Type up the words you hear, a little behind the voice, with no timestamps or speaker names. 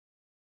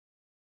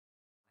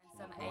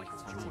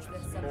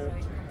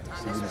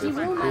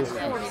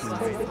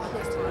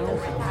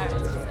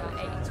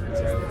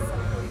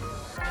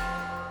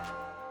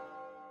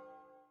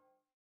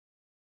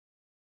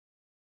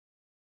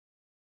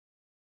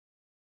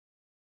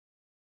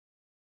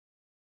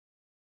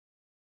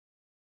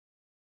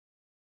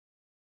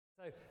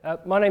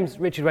My name's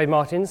Richard Wade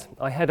Martins.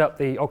 I head up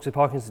the Oxford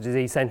Parkinson's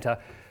Disease Centre,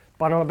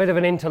 but I'm a bit of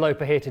an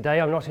interloper here today.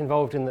 I'm not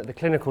involved in the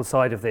clinical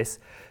side of this.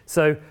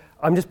 So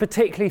I'm just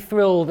particularly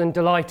thrilled and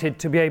delighted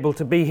to be able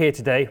to be here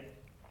today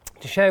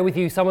to share with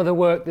you some of the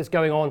work that's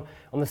going on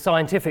the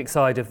scientific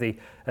side of the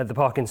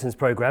Parkinson's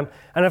programme,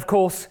 and of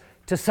course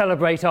to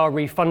celebrate our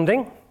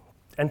refunding,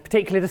 and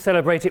particularly to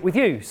celebrate it with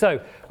you.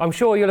 So I'm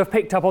sure you'll have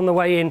picked up on the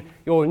way in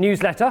your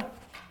newsletter,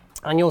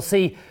 and you'll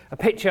see a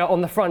picture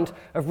on the front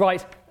of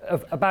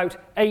about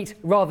 8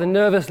 rather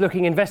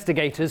nervous-looking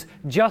investigators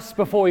just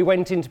before we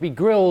went in to be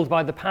grilled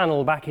by the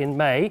panel back in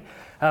May.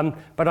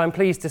 But I'm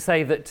pleased to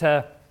say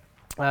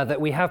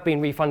that we have been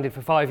refunded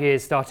for 5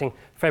 years starting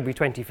February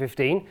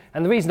 2015.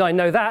 And the reason I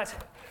know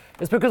that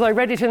is because I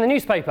read it in the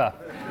newspaper.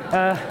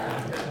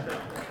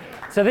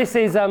 So this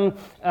is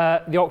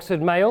the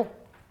Oxford Mail.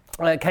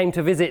 Came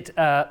to visit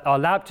our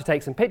lab to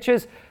take some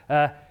pictures.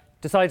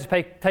 Decided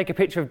to take a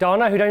picture of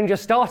Dana, who'd only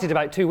just started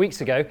about 2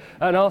 weeks ago,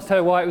 and asked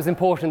her why it was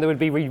important that it would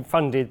be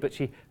refunded, but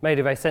she made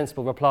a very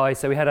sensible reply,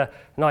 so we had a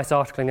nice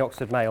article in the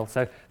Oxford Mail,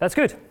 so that's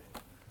good.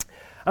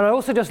 And I'd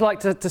also just like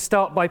to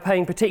start by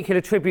paying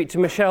particular tribute to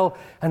Michelle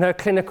and her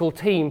clinical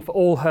team for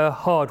all her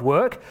hard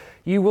work.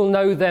 You will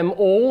know them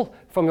all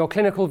from your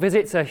clinical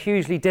visits, a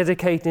hugely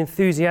dedicated,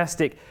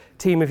 enthusiastic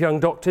team of young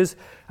doctors,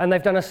 and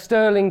they've done a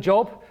sterling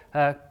job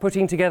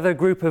putting together a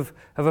group of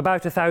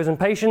about 1,000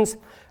 patients.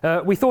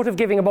 We thought of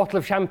giving a bottle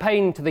of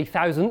champagne to the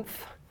 1,000th,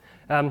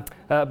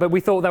 but we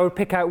thought they would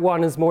pick out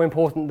one as more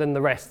important than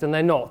the rest, and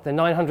they're not. The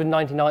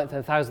 999th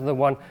and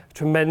 1,001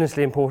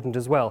 tremendously important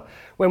as well.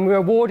 When we were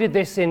awarded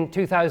this in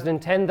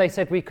 2010, they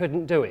said we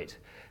couldn't do it.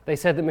 They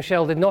said that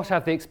Michelle did not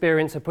have the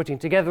experience of putting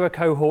together a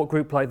cohort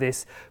group like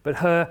this,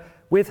 but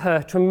with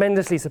her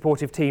tremendously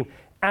supportive team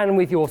and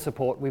with your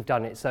support, we've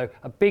done it. So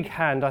a big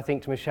hand, I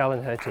think, to Michelle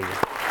and her team.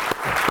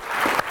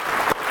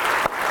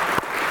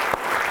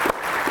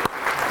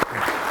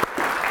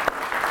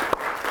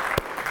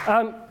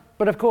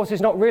 But of course,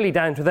 it's not really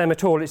down to them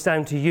at all, it's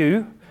down to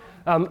you.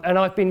 And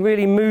I've been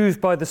really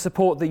moved by the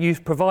support that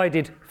you've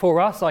provided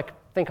for us. I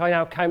think I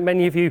now count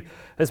many of you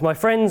as my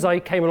friends. I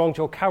came along to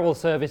your carol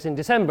service in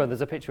December.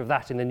 There's a picture of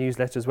that in the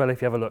newsletter as well,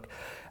 if you have a look.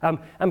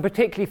 And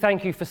particularly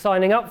thank you for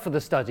signing up for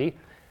the study,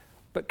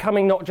 but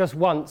coming not just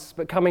once,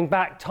 but coming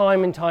back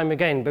time and time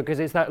again, because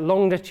it's that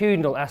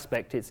longitudinal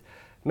aspect. It's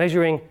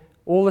measuring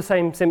all the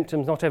same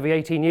symptoms, not every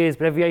 18 years,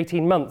 but every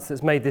 18 months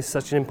that's made this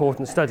such an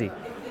important study.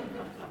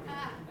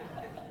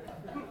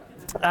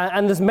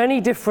 And there's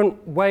many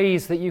different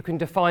ways that you can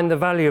define the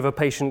value of a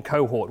patient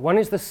cohort. One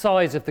is the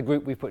size of the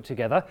group we've put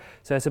together,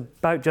 so it's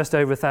about just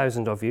over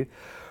 1,000 of you.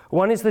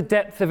 One is the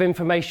depth of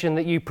information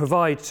that you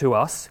provide to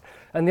us,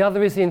 and the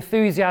other is the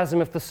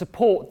enthusiasm of the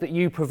support that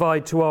you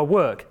provide to our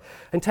work.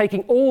 And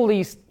taking all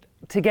these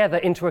together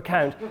into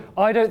account,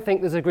 I don't think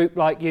there's a group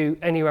like you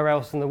anywhere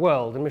else in the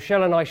world, and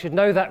Michelle and I should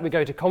know that. We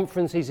go to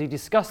conferences, we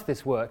discuss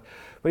this work,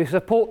 but the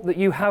support that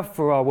you have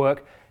for our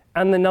work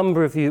and the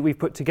number of you that we've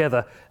put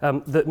together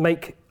that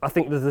make, I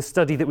think, the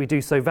study that we do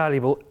so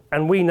valuable,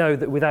 and we know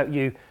that without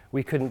you,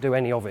 we couldn't do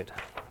any of it.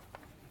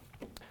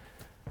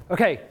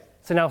 Okay,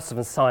 so now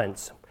some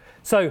science.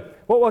 So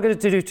what we're going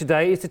to do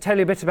today is to tell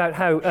you a bit about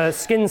how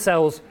skin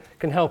cells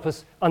can help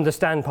us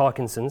understand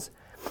Parkinson's.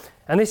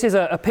 And this is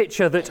a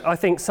picture that I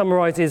think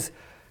summarises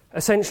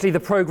essentially the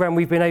program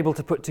we've been able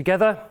to put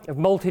together of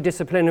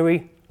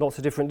multidisciplinary, lots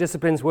of different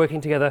disciplines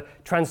working together,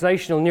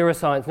 translational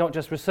neuroscience, not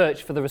just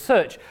research for the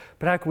research,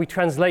 but how can we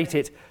translate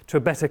it to a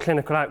better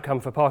clinical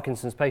outcome for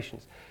Parkinson's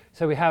patients.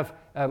 So we have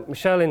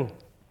Michelle in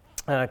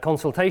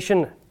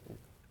consultation,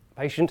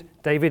 patient,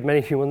 David, many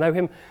of you will know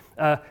him,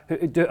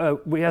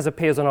 who has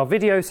appears on our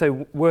video,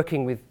 so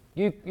working with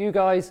you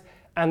guys,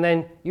 and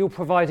then you're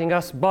providing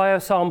us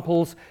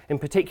biosamples, in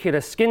particular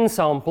skin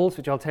samples,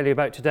 which I'll tell you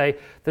about today,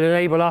 that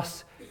enable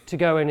us to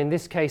go and, in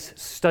this case,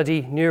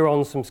 study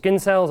neurons from skin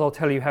cells. I'll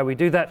tell you how we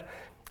do that,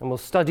 and we'll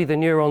study the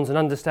neurons and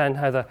understand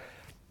how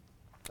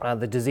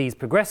the disease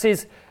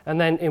progresses.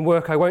 And then in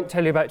work I won't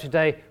tell you about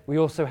today, we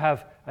also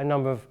have a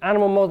number of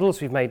animal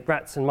models. We've made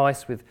rats and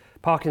mice with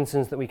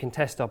Parkinson's that we can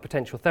test our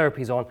potential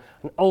therapies on,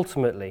 and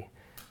ultimately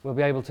we'll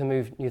be able to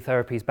move new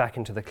therapies back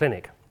into the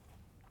clinic.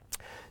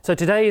 So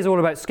today is all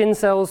about skin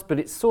cells, but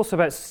it's also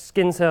about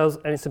skin cells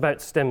and it's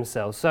about stem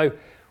cells. So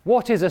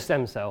what is a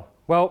stem cell?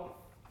 Well,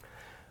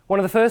 one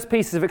of the first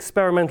pieces of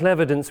experimental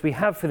evidence we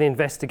have for the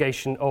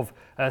investigation of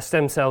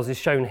stem cells is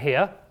shown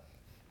here.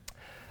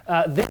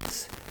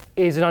 This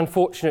is an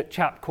unfortunate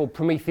chap called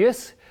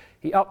Prometheus.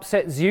 He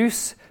upset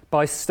Zeus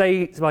by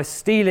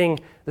stealing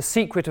the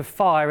secret of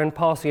fire and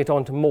passing it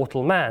on to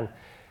mortal man.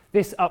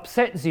 This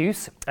upset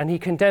Zeus, and he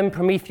condemned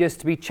Prometheus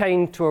to be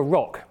chained to a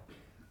rock.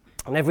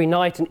 And every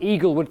night an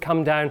eagle would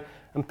come down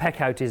and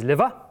peck out his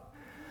liver.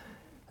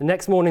 The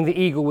next morning the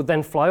eagle would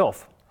then fly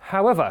off.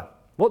 However,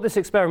 what this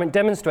experiment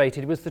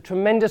demonstrated was the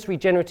tremendous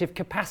regenerative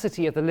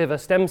capacity of the liver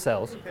stem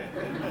cells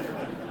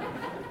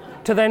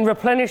to then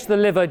replenish the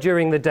liver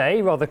during the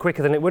day, rather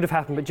quicker than it would have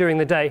happened, but during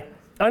the day.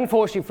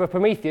 Unfortunately for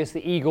Prometheus,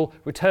 the eagle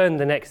returned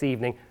the next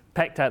evening,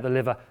 pecked out the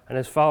liver, and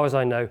as far as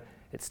I know,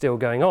 it's still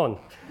going on.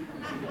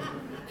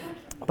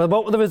 But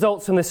what the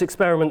results from this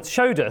experiment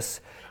showed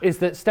us is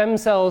that stem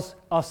cells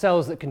are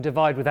cells that can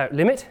divide without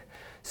limit.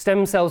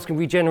 Stem cells can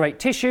regenerate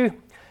tissue,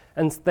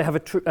 and they have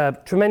a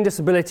tremendous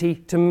ability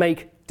to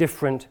make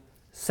different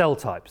cell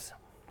types.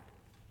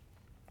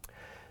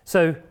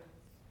 So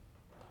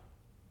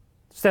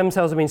stem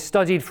cells have been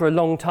studied for a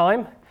long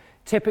time,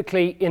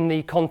 typically in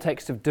the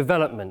context of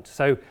development.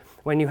 So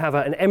when you have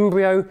an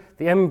embryo,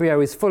 the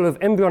embryo is full of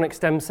embryonic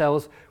stem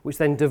cells which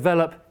then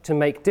develop to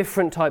make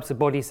different types of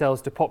body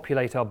cells to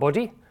populate our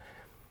body.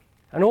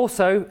 And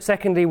also,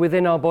 secondly,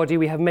 within our body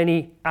we have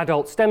many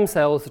adult stem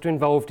cells that are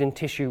involved in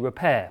tissue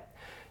repair.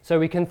 So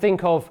we can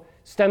think of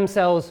stem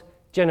cells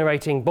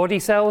generating body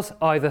cells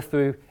either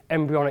through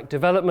embryonic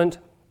development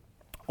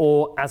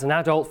or as an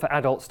adult for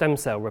adult stem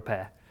cell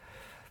repair,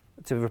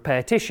 to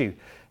repair tissue.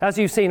 As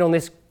you've seen on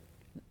this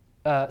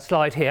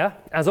slide here,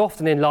 as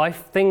often in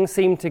life, things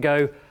seem to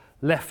go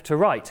left to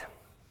right.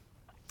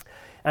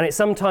 And it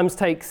sometimes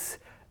takes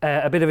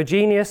a bit of a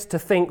genius to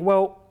think,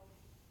 well,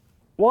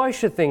 why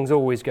should things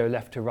always go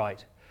left to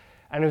right?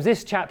 And it was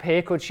this chap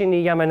here called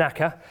Shinya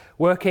Yamanaka,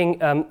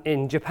 working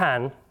in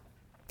Japan,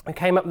 who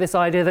came up with this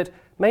idea that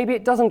maybe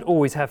it doesn't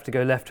always have to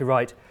go left to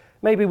right.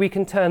 Maybe we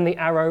can turn the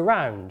arrow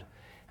round.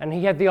 And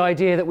he had the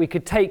idea that we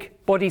could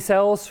take body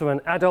cells from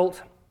an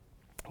adult,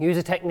 use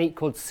a technique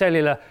called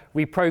cellular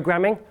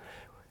reprogramming,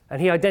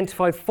 and he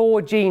identified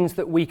 4 genes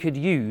that we could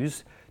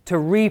use to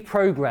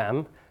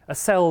reprogram a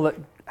cell that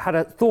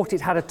thought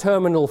it had a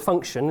terminal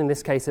function, in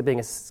this case of being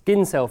a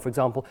skin cell, for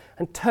example,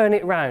 and turn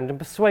it round and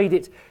persuade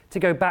it to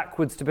go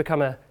backwards to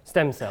become a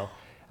stem cell.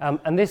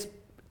 And this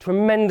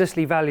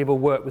tremendously valuable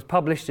work was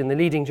published in the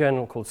leading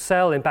journal called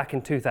Cell back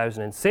in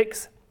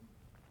 2006.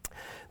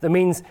 That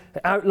means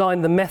it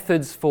outlined the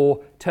methods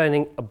for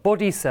turning a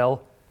body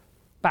cell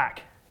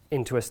back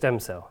into a stem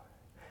cell.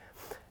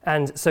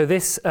 And so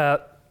this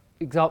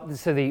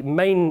the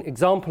main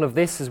example of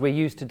this as we're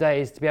used today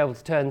is to be able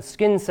to turn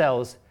skin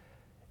cells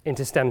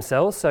into stem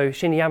cells. So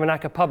Shinya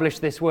Yamanaka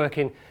published this work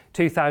in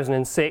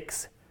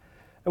 2006,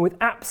 and with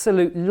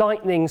absolute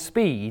lightning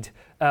speed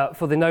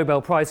for the Nobel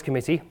Prize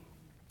Committee.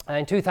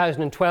 In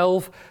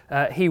 2012,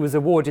 he was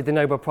awarded the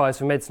Nobel Prize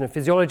for Medicine and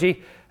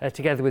Physiology,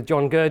 together with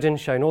John Gurdon,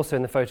 shown also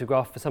in the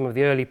photograph, for some of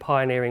the early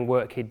pioneering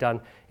work he'd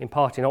done in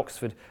part in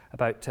Oxford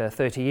about 30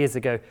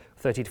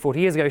 to 40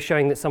 years ago,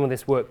 showing that some of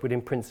this work would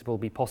in principle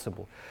be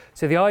possible.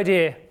 So the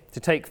idea to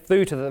take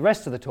through to the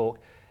rest of the talk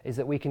is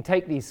that we can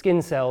take these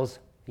skin cells,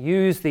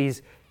 use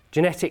these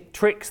genetic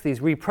tricks, these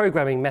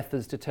reprogramming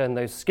methods to turn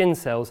those skin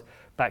cells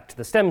back to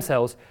the stem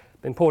cells.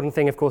 The important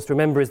thing, of course, to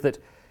remember is that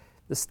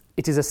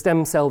it is a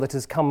stem cell that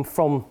has come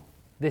from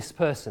this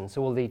person.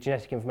 So all the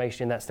genetic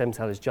information in that stem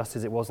cell is just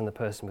as it was in the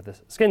person with the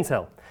skin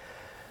cell.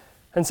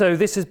 And so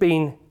this has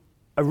been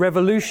a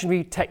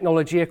revolutionary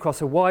technology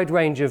across a wide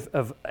range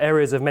of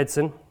areas of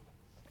medicine.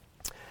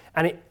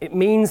 And it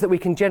means that we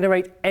can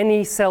generate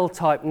any cell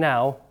type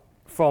now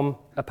from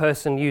a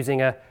person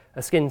using a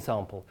skin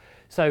sample.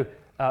 So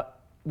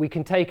we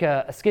can take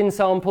a skin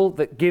sample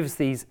that gives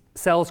these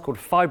cells called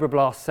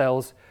fibroblast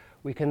cells.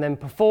 We can then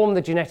perform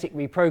the genetic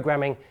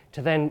reprogramming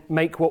to then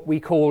make what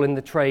we call in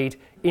the trade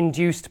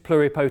induced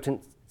pluripotent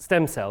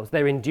stem cells.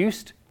 They're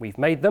induced, we've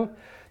made them.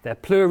 They're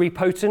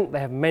pluripotent, they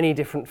have many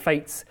different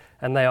fates,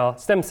 and they are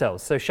stem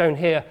cells. So shown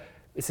here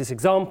is this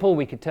example.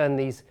 We could turn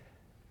these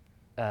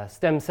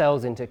stem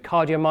cells into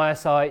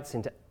cardiomyocytes,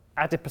 into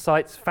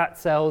adipocytes, fat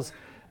cells,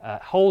 a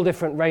whole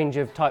different range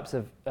of types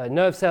of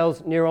nerve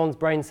cells, neurons,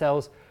 brain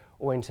cells,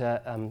 or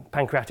into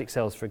pancreatic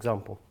cells, for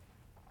example.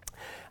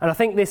 And I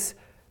think this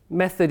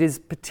method is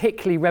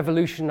particularly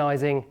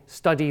revolutionizing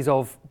studies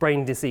of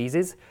brain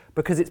diseases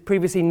because it's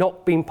previously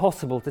not been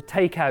possible to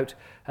take out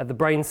the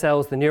brain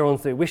cells, the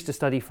neurons that we wish to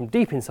study from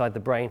deep inside the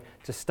brain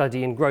to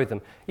study and grow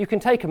them. You can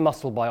take a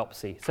muscle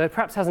biopsy, so it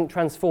perhaps hasn't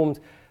transformed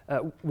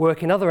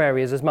work in other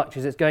areas as much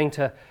as it's going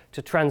to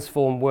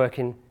transform work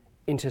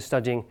into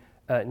studying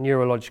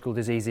neurological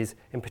diseases,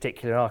 in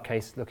particular in our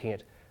case looking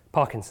at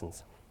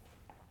Parkinson's.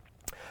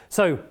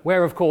 So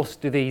where of course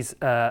do these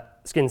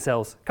skin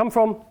cells come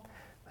from?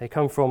 They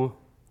come from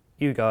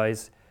you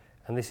guys,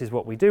 and this is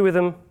what we do with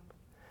them,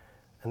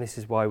 and this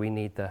is why we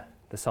need the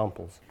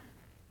samples.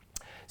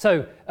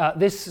 So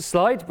this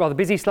slide, rather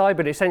busy slide,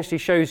 but it essentially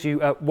shows you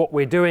what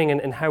we're doing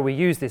and how we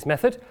use this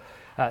method.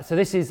 So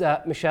this is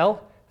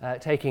Michelle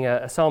taking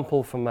a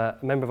sample from a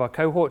member of our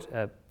cohort,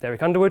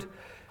 Derek Underwood,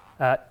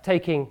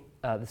 taking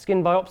the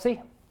skin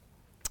biopsy,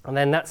 and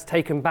then that's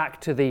taken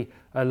back to the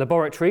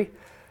laboratory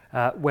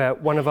where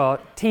one of our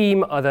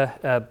team,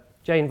 either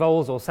Jane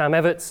Voles or Sam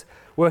Everts,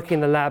 working in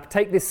the lab,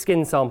 take this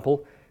skin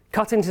sample,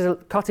 cut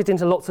it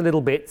into lots of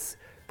little bits,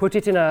 put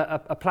it in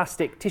a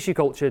plastic tissue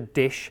culture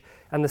dish,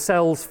 and the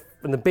cells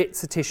and the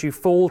bits of tissue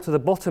fall to the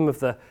bottom of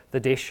the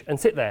dish and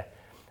sit there.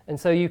 And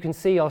so you can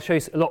see, I'll show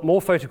you a lot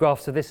more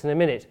photographs of this in a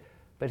minute,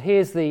 but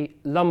here's the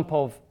lump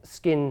of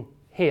skin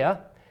here,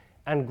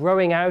 and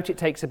growing out, it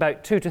takes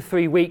about 2 to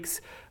 3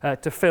 weeks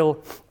to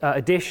fill a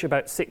dish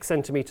about 6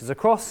 centimetres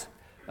across.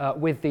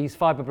 With these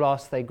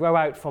fibroblasts, they grow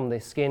out from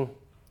the skin,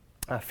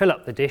 fill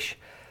up the dish,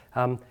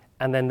 and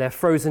then they're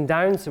frozen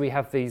down, so we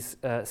have these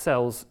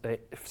cells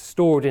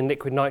stored in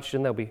liquid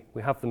nitrogen.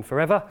 We have them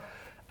forever.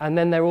 And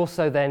then they're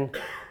also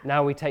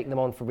now we take them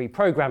on for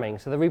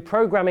reprogramming. So the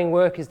reprogramming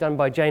work is done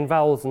by Jane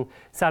Vowles and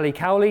Sally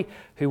Cowley,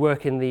 who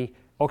work in the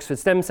Oxford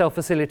Stem Cell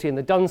Facility in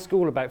the Dunn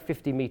School, about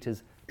 50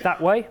 metres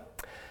that way.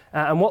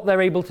 And what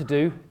they're able to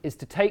do is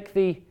to take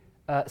the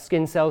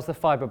skin cells, the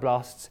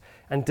fibroblasts,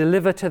 and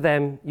deliver to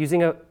them,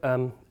 using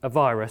a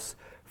virus,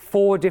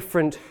 4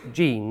 different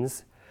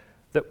genes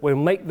that will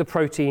make the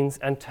proteins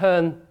and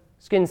turn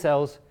skin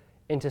cells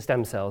into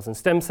stem cells. And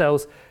stem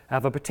cells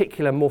have a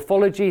particular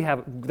morphology.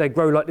 They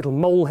grow like little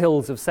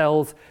molehills of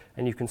cells,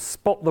 and you can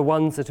spot the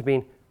ones that have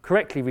been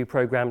correctly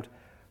reprogrammed,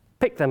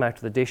 pick them out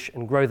of the dish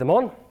and grow them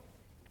on.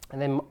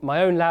 And then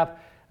my own lab,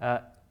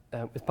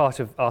 as part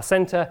of our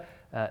centre,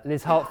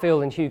 Liz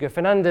Hartfield and Hugo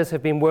Fernandez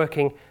have been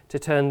working to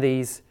turn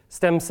these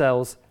stem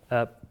cells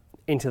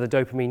into the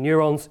dopamine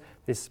neurons,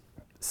 this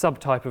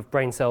subtype of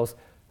brain cells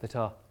that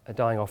are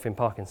dying off in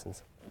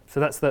Parkinson's. So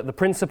that's the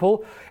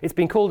principle. It's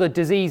been called a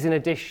disease in a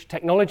dish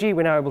technology.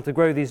 We're now able to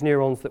grow these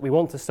neurons that we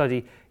want to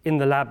study in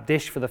the lab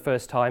dish for the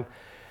first time,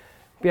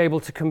 be able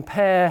to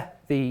compare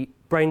the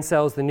brain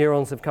cells, the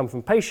neurons that have come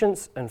from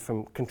patients and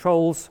from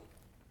controls,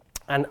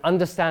 and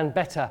understand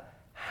better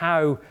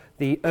how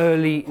the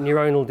early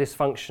neuronal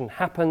dysfunction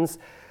happens.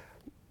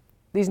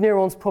 These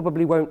neurons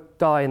probably won't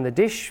die in the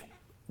dish.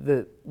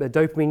 The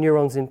dopamine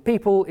neurons in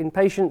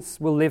patients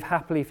will live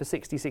happily for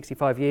 60,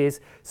 65 years.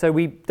 So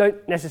we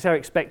don't necessarily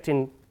expect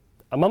in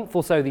a month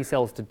or so these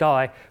cells to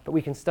die, but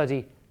we can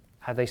study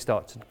how they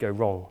start to go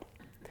wrong.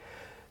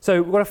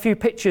 So we've got a few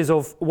pictures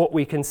of what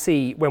we can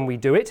see when we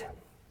do it.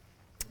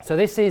 So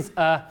this is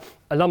a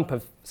lump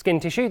of skin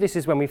tissue. This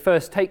is when we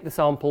first take the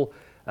sample,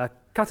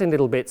 cut in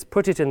little bits,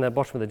 put it in the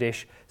bottom of the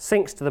dish,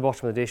 sinks to the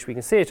bottom of the dish. We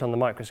can see it on the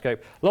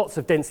microscope. Lots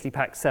of densely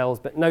packed cells,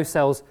 but no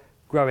cells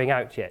growing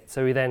out yet.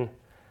 So we then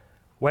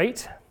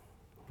wait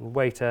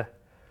a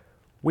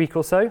week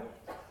or so.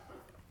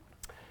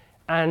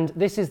 And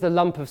this is the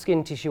lump of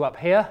skin tissue up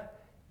here.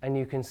 And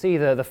you can see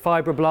the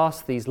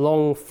fibroblasts, these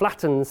long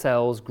flattened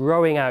cells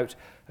growing out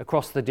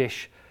across the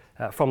dish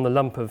from the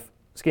lump of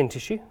skin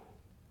tissue.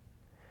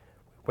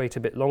 Wait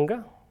a bit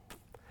longer,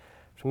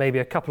 for maybe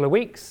a couple of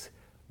weeks.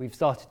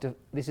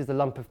 This is the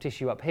lump of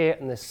tissue up here,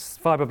 and the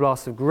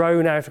fibroblasts have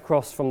grown out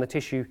across from the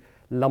tissue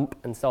lump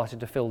and started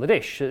to fill the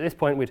dish. At this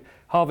point, we'd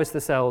harvest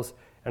the cells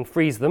and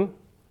freeze them.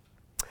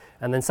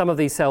 And then some of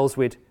these cells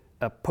we'd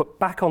put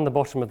back on the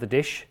bottom of the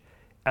dish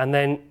and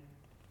then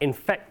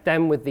infect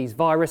them with these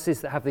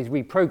viruses that have these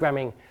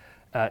reprogramming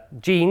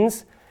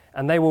genes,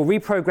 and they will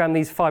reprogram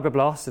these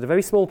fibroblasts at a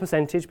very small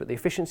percentage, but the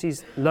efficiency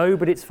is low,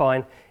 but it's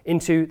fine,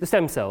 into the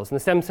stem cells. And the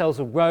stem cells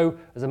will grow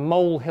as a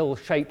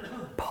molehill-shaped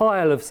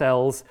pile of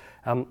cells,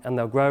 and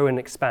they'll grow and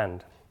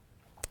expand.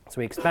 So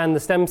we expand the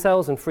stem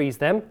cells and freeze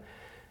them,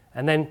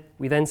 and then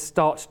we then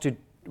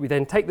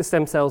take the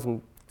stem cells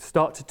and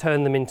start to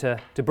turn them into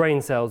brain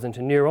cells,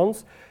 into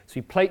neurons. So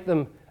we plate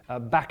them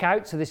back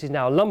out. So this is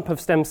now a lump of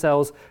stem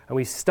cells, and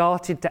we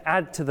started to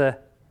add to the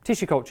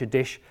tissue culture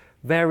dish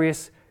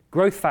various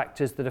growth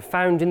factors that are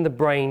found in the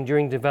brain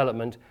during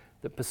development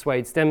that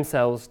persuade stem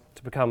cells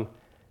to become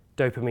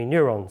dopamine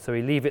neurons. So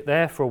we leave it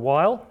there for a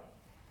while,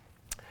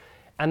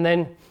 and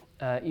then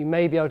you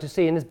may be able to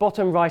see in this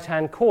bottom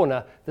right-hand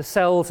corner, the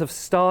cells have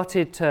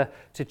started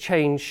to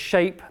change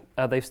shape.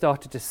 They've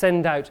started to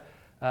send out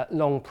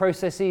long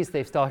processes.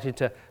 They've started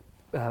to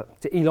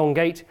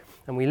elongate,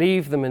 and we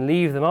leave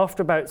them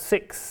after about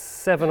 6,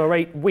 7 or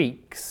 8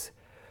 weeks.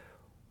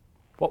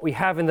 What we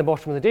have in the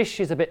bottom of the dish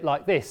is a bit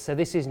like this. So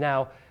this is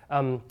now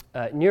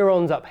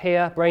neurons up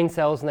here, brain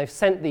cells, and they've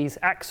sent these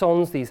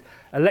axons, these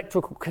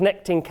electrical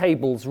connecting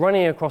cables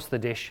running across the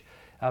dish,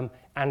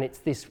 and it's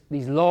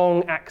these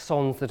long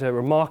axons that are a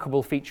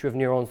remarkable feature of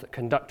neurons that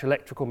conduct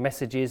electrical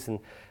messages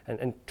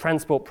and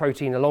transport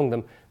protein along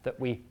them that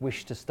we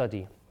wish to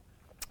study.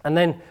 And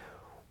then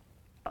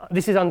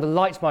this is under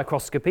light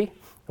microscopy,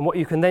 and what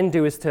you can then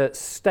do is to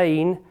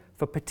stain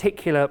for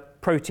particular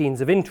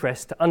proteins of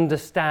interest to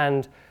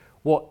understand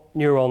what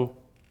neuron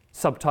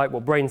subtype,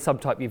 what brain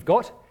subtype you've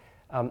got.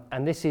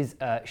 And this is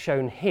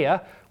shown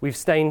here. We've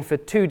stained for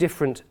 2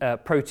 different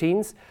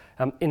proteins.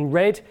 In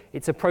red,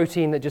 it's a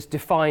protein that just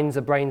defines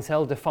a brain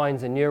cell,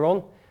 defines a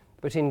neuron.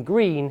 But in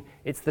green,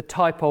 it's the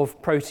type of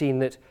protein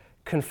that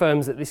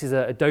confirms that this is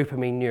a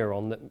dopamine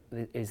neuron,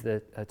 that is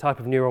the type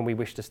of neuron we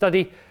wish to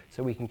study.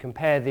 So we can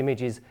compare the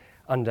images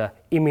under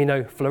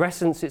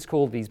immunofluorescence. It's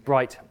called, these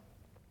bright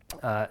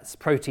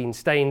protein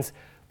stains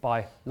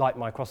by light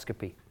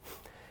microscopy.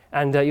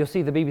 And you'll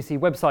see the BBC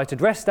website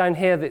address down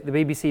here. The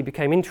BBC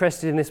became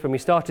interested in this when we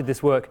started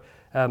this work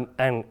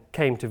and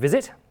came to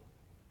visit.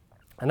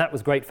 And that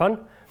was great fun.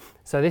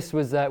 So this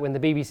was when the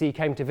BBC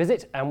came to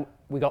visit, and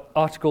we got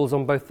articles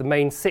on both the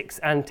main 6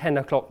 and 10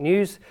 o'clock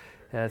news.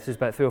 This was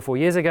about 3 or 4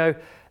 years ago,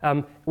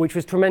 which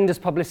was tremendous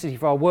publicity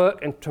for our work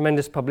and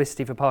tremendous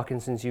publicity for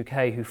Parkinson's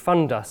UK, who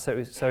fund us, so it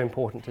was so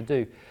important to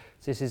do.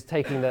 So this is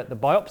taking the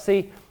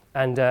biopsy,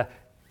 and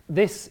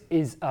this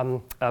is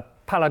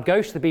Palab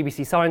Ghosh, the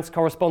BBC Science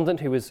correspondent,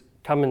 who was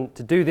coming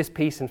to do this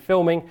piece and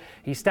filming.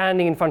 He's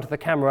standing in front of the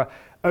camera,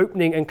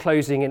 opening and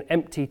closing an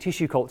empty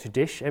tissue culture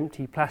dish,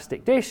 empty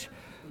plastic dish,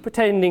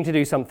 pretending to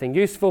do something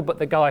useful, but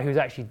the guy who's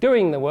actually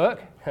doing the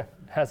work,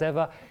 as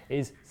ever,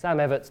 is Sam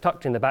Everts,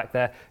 tucked in the back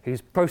there,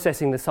 who's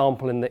processing the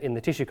sample in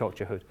the tissue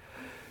culture hood.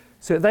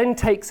 So it then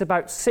takes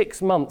about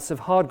 6 months of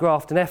hard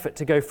graft and effort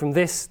to go from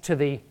this to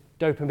the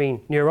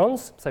dopamine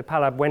neurons. So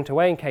Palab went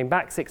away and came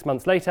back 6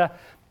 months later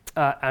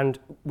and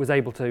was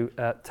able to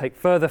take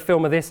further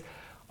film of this.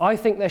 I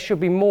think there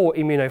should be more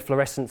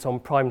immunofluorescence on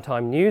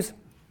primetime news.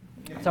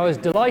 So I was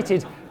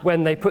delighted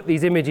when they put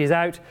these images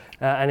out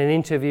and an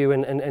interview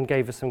and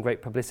gave us some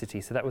great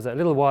publicity. So that was a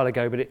little while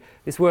ago, but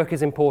this work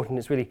is important.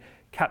 It's really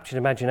captured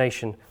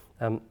imagination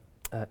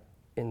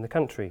in the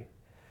country.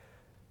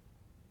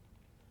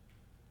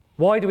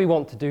 Why do we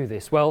want to do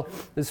this? Well,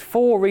 there's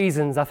 4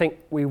 reasons I think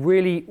we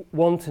really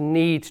want and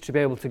need to be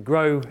able to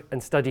grow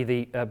and study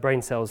the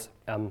brain cells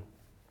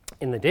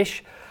in the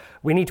dish.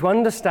 We need to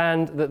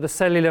understand the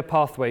cellular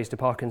pathways to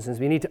Parkinson's.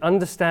 We need to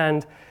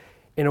understand,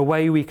 in a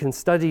way we can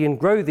study and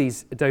grow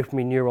these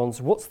dopamine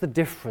neurons, what's the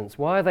difference?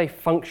 Why are they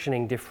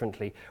functioning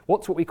differently?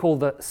 What's what we call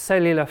the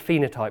cellular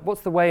phenotype? What's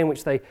the way in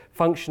which they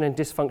function and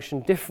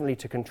dysfunction differently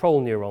to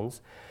control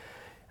neurons?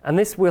 And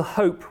this, we'll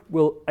hope,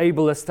 will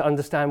enable us to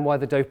understand why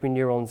the dopamine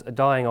neurons are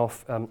dying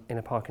off in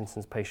a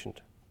Parkinson's patient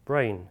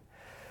brain.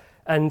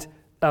 And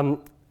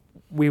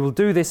we will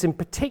do this in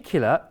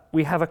particular.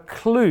 We have a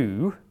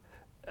clue.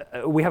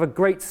 We have a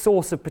great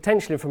source of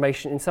potential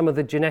information in some of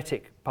the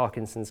genetic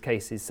Parkinson's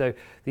cases. So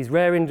these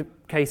rare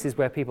cases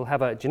where people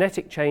have a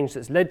genetic change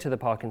that's led to the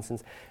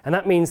Parkinson's, and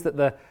that means that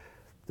the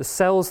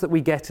cells that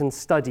we get and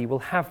study will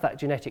have that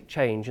genetic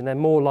change, and they're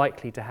more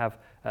likely to have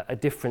a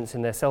difference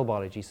in their cell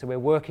biology. So we're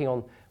working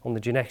on the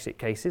genetic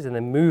cases and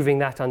then moving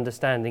that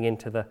understanding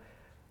into the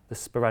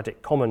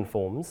sporadic common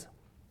forms.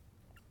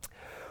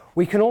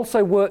 We can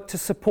also work to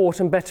support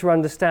and better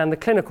understand the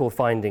clinical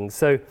findings.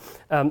 So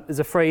there's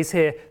a phrase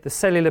here, the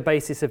cellular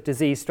basis of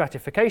disease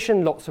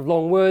stratification, lots of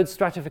long words.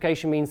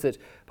 Stratification means that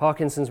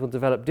Parkinson's will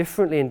develop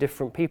differently in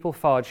different people.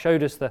 Fard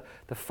showed us the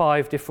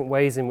 5 different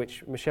ways in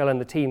which Michelle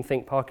and the team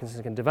think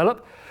Parkinson's can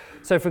develop.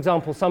 So for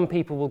example, some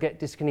people will get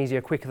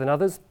dyskinesia quicker than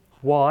others.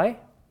 Why?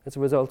 As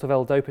a result of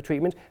L-DOPA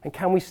treatment. And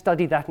can we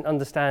study that and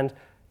understand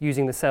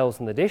using the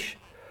cells in the dish?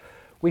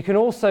 We can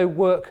also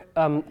work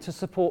to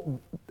support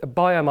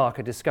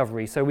biomarker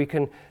discovery. So we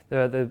can,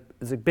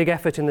 there's a big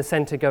effort in the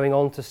centre going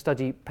on to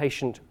study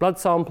patient blood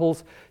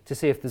samples to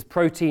see if there's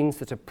proteins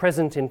that are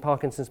present in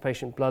Parkinson's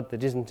patient blood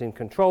that isn't in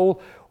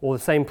control, or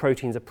the same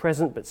proteins are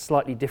present but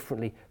slightly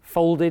differently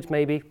folded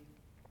maybe.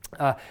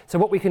 So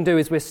what we can do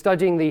is we're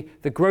studying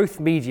the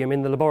growth medium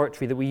in the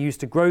laboratory that we use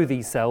to grow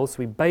these cells.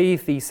 We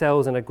bathe these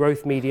cells in a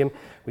growth medium.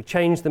 We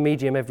change the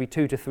medium every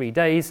 2 to 3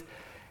 days.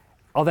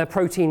 Are there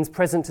proteins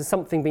present? Has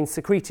something been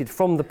secreted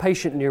from the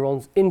patient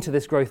neurons into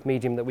this growth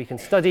medium that we can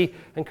study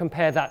and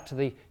compare that to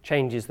the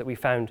changes that we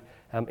found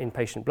in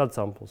patient blood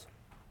samples?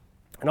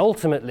 And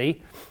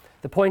ultimately,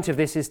 the point of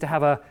this is to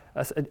have a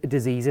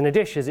disease in a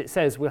dish. As it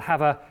says, we'll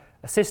have a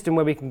system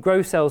where we can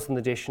grow cells in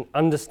the dish and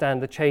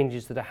understand the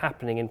changes that are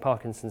happening in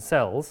Parkinson's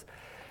cells,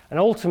 and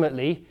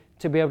ultimately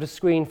to be able to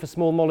screen for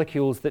small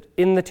molecules that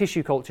in the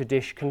tissue culture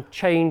dish can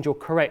change or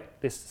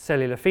correct this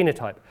cellular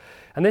phenotype.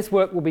 And this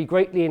work will be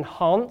greatly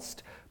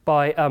enhanced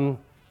by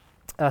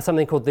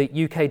something called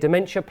the UK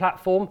Dementia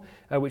Platform,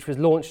 which was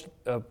launched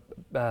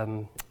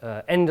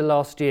end of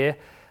last year.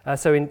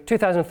 So in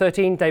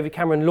 2013, David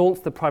Cameron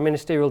launched the Prime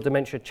Ministerial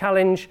Dementia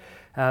Challenge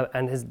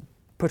and has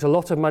put a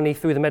lot of money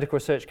through the Medical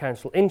Research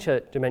Council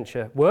into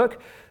dementia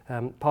work.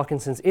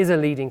 Parkinson's is a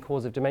leading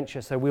cause of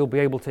dementia, so we'll be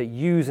able to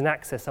use and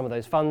access some of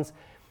those funds.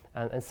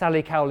 And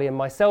Sally Cowley and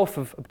myself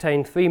have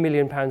obtained £3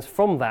 million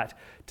from that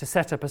to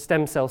set up a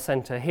stem cell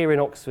centre here in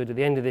Oxford at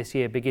the end of this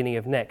year, beginning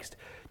of next,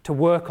 to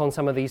work on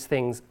some of these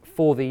things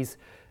for these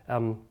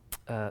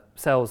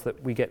cells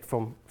that we get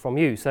from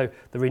you. So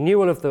the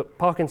renewal of the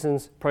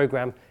Parkinson's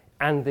programme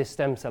and this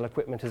stem cell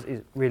equipment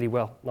is really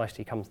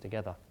nicely comes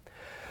together.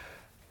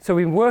 So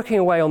we've been working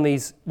away on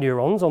these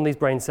neurons, on these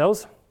brain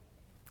cells.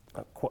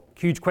 A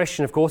huge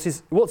question, of course,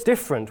 is what's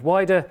different?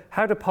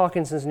 How do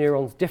Parkinson's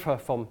neurons differ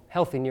from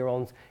healthy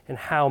neurons, and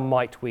how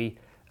might we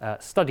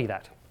study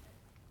that?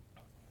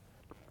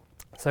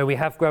 So we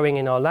have growing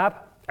in our lab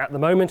at the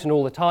moment and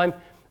all the time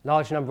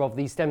large number of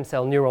these stem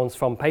cell neurons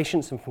from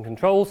patients and from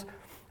controls,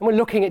 and we're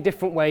looking at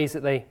different ways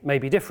that they may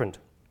be different.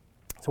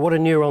 So what do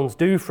neurons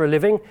do for a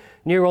living?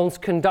 Neurons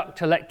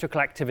conduct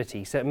electrical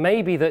activity. So it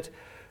may be that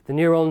the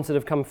neurons that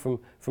have come from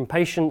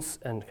patients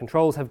and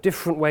controls have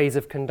different ways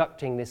of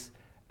conducting this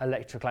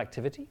electrical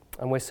activity,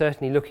 and we're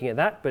certainly looking at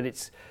that,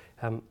 but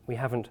we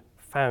haven't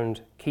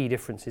found key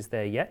differences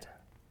there yet.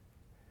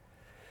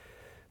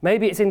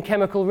 Maybe it's in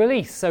chemical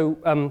release.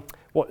 So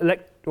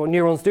what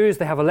neurons do is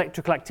they have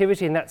electrical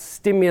activity, and that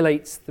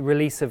stimulates the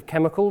release of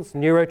chemicals,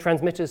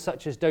 neurotransmitters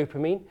such as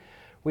dopamine.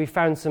 We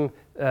found some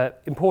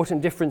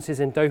important differences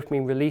in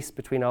dopamine release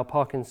between our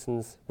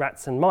Parkinson's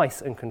rats and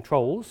mice and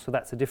controls, so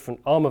that's a different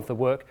arm of the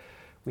work.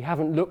 We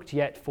haven't looked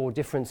yet for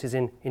differences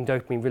in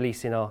dopamine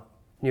release in our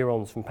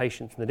neurons from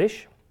patients in the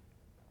dish.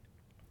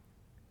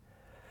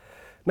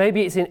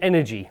 Maybe it's in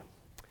energy.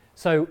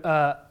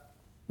 So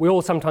we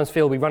all sometimes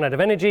feel we run out of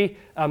energy,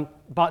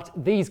 but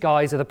these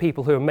guys are the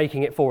people who are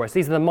making it for us.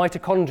 These are the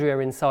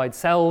mitochondria inside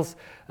cells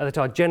that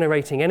are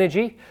generating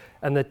energy,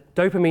 and the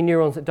dopamine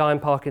neurons that die in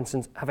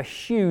Parkinson's have a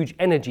huge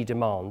energy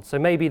demand. So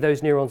maybe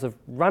those neurons have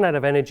run out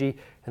of energy,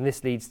 and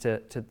this leads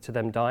to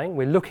them dying.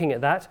 We're looking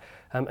at that,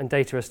 and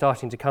data are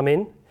starting to come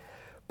in.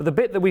 But the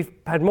bit that we've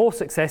had more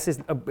success is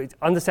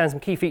understand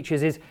some key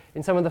features is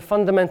in some of the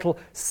fundamental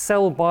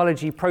cell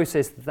biology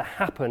processes that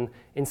happen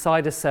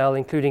inside a cell,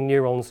 including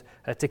neurons,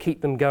 to keep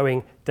them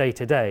going day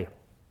to day.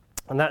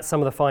 And that's some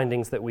of the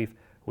findings that we've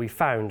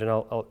found, and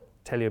I'll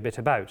tell you a bit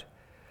about.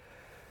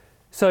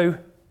 So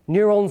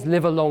neurons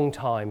live a long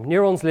time.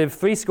 Neurons live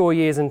 70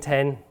 years and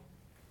 10.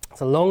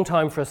 It's a long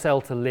time for a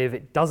cell to live.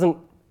 It doesn't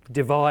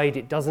divide.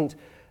 It doesn't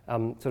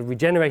sort of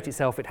regenerate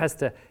itself.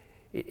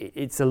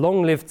 It's a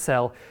long-lived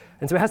cell,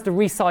 and so it has to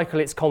recycle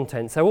its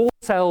content. So all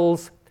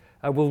cells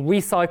will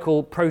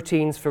recycle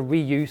proteins for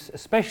reuse,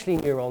 especially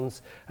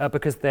neurons,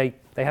 because they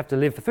have to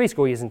live for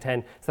 70 years and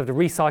 10, so they have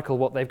to recycle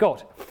what they've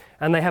got.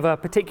 And they have a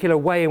particular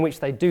way in which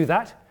they do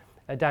that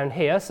down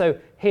here. So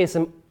here's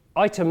some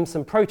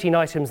protein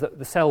items that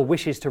the cell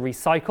wishes to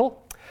recycle.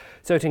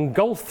 So it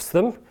engulfs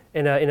them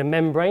in a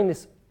membrane.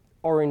 This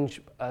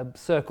orange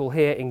circle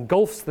here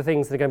engulfs the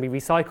things that are going to be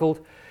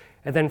recycled,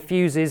 and then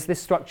this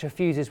structure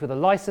fuses with a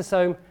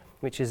lysosome,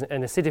 which is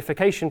an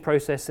acidification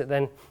process that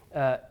then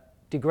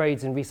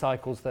degrades and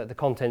recycles the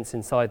contents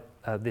inside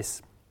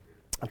this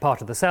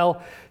part of the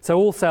cell. So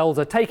all cells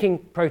are taking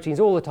proteins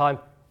all the time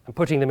and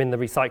putting them in the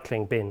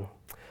recycling bin.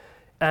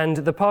 And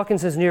the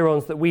Parkinson's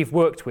neurons that we've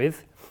worked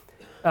with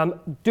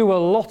do a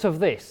lot of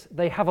this.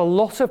 They have a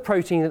lot of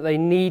protein that they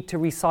need to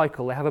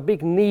recycle. They have a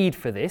big need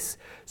for this,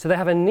 so they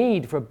have a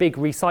need for a big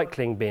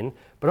recycling bin,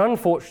 but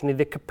unfortunately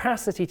the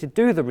capacity to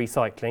do the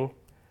recycling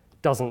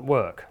doesn't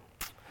work.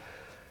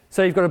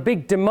 So you've got a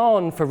big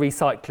demand for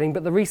recycling,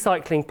 but the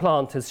recycling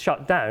plant has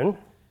shut down,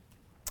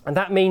 and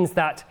that means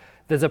that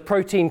there's a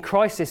protein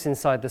crisis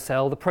inside the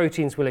cell. The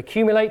proteins will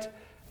accumulate.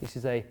 This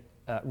is a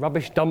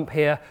rubbish dump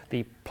here.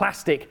 The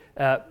plastic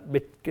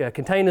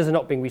containers are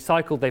not being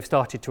recycled. They've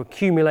started to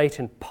accumulate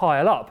and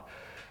pile up.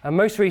 And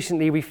most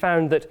recently we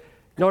found that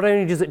not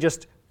only does it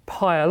just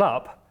pile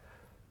up,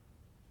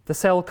 the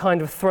cell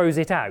kind of throws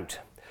it out.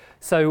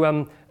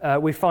 So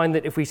we find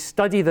that if we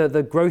study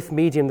the growth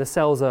medium the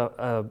cells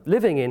are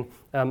living in,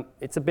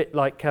 it's a bit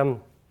like a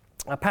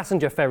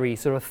passenger ferry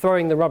sort of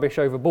throwing the rubbish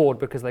overboard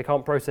because they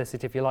can't process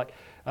it, if you like.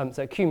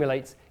 So it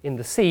accumulates in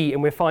the sea,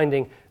 and we're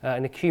finding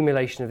an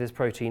accumulation of this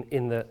protein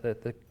in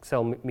the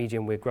cell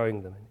medium we're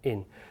growing them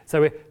in. So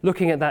we're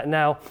looking at that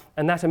now,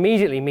 and that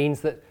immediately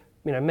means that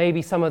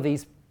maybe some of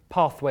these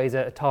pathways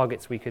are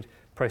targets we could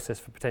process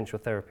for potential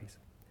therapies.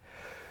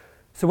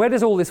 So where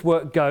does all this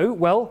work go?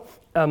 Well,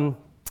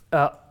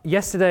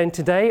 yesterday and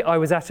today I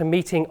was at a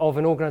meeting of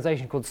an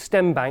organisation called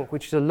STEM Bank,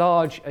 which is a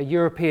large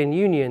European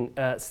Union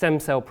stem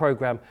cell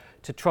programme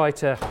to try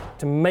to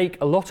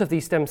make a lot of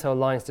these stem cell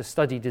lines to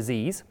study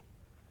disease.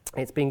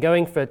 It's been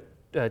going for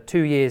 2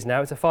 years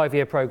now. It's a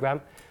 5-year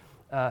programme.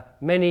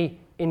 Many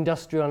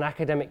industrial and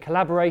academic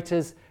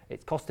collaborators.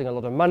 It's costing a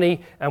lot of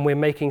money, and we're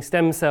making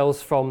stem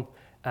cells from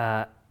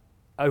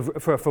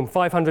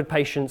 500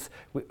 patients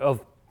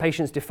of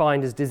patients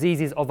defined as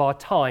diseases of our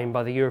time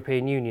by the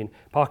European Union: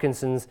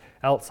 Parkinson's,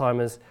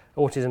 Alzheimer's,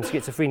 autism,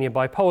 schizophrenia,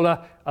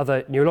 bipolar,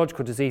 other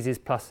neurological diseases,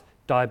 plus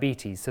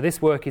diabetes. So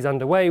this work is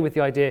underway with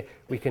the idea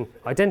we can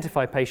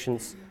identify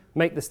patients,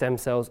 make the stem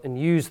cells, and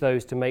use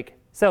those to make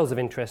cells of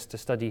interest to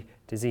study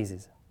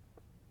diseases.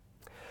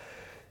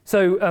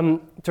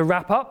 So to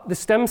wrap up, the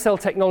stem cell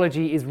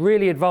technology is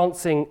really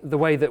advancing the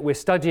way that we're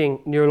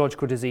studying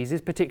neurological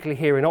diseases, particularly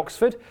here in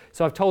Oxford.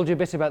 So I've told you a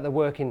bit about the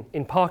work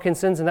in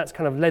Parkinson's, and that's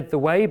kind of led the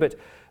way, but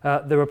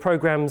there are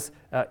programs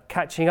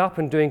catching up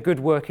and doing good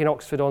work in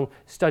Oxford on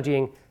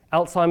studying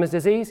Alzheimer's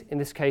disease. In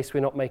this case, we're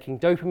not making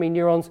dopamine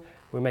neurons,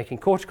 we're making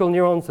cortical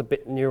neurons, the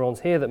bit neurons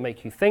here that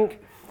make you think,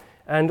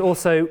 and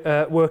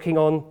also working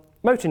on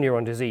motor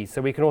neuron disease.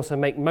 So we can also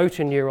make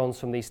motor neurons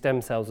from these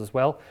stem cells as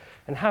well.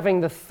 And having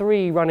the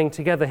three running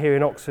together here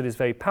in Oxford is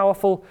very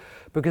powerful,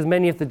 because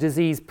many of the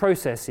disease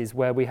processes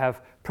where we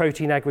have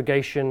protein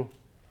aggregation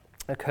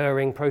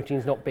occurring,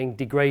 proteins not being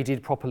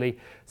degraded properly,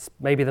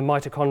 maybe the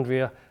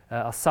mitochondria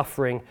are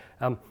suffering,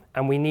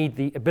 and we need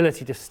the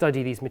ability to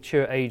study these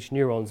mature age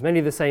neurons. Many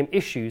of the same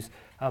issues,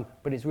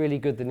 but it's really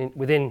good that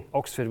within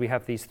Oxford we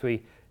have these 3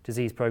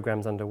 disease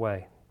programs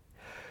underway.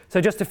 So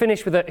just to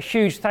finish with a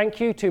huge thank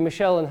you to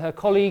Michelle and her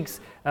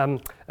colleagues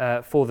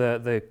for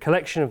the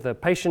collection of the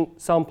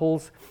patient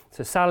samples,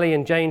 to Sally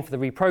and Jane for the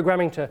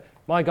reprogramming, to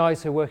my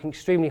guys who are working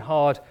extremely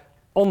hard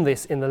on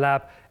this in the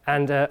lab,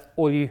 and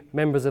all you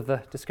members of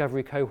the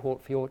Discovery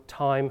cohort for your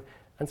time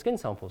and skin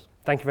samples.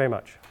 Thank you very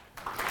much.